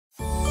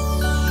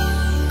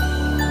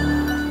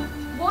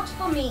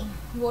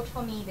vote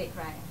for me, they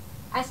cry.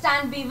 I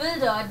stand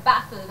bewildered,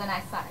 baffled, and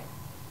I sigh.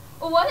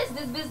 Oh, what is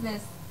this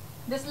business?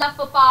 This love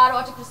for power,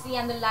 autocracy,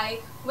 and the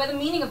like, where the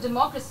meaning of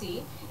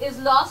democracy is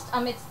lost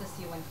amidst this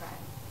hue and cry.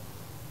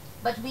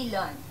 But we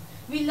learn.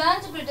 We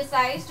learn to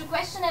criticize, to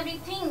question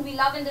everything we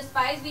love and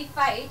despise, we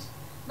fight,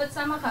 but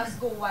some of us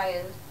go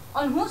wild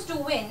on who's to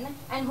win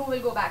and who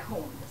will go back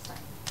home this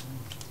time.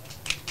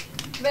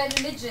 Where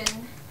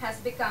religion has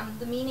become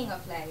the meaning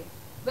of life,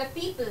 where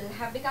people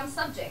have become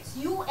subjects.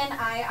 You and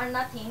I are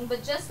nothing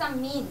but just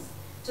some means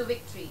to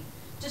victory,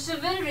 to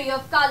chivalry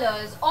of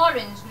colors,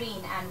 orange,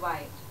 green, and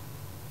white.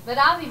 But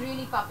are we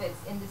really puppets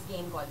in this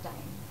game called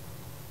time?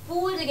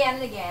 Fooled again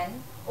and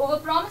again, over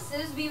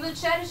promises we will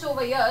cherish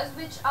over years,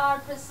 which are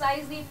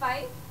precisely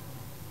 5?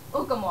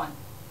 Oh, come on.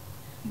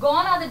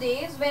 Gone are the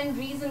days when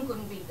reason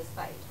couldn't beat this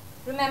fight.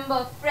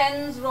 Remember,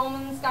 friends,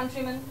 Romans,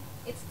 countrymen,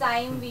 it's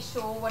time we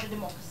show what a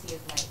democracy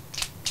is like.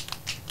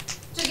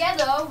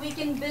 Together, we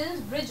can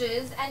build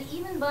bridges and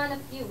even burn a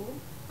few,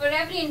 for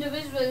every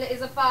individual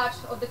is a part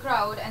of the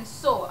crowd, and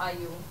so are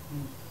you.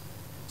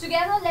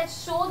 Together,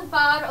 let's show the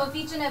power of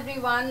each and every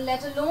one,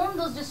 let alone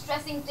those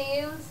distressing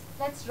tales.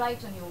 Let's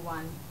write a new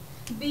one.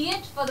 Be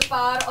it for the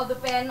power of the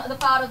pen or the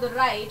power of the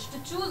right to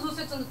choose who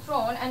sits on the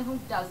throne and who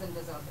doesn't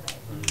deserve the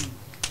right.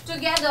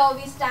 Together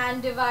we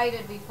stand,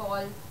 divided we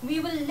fall. We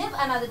will live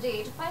another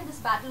day to fight this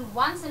battle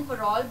once and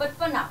for all, but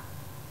for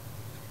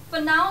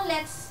now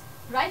let's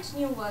write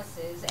new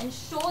verses and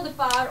show the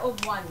power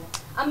of one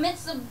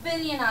amidst a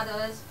billion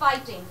others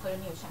fighting for a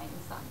new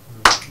shining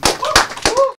sun.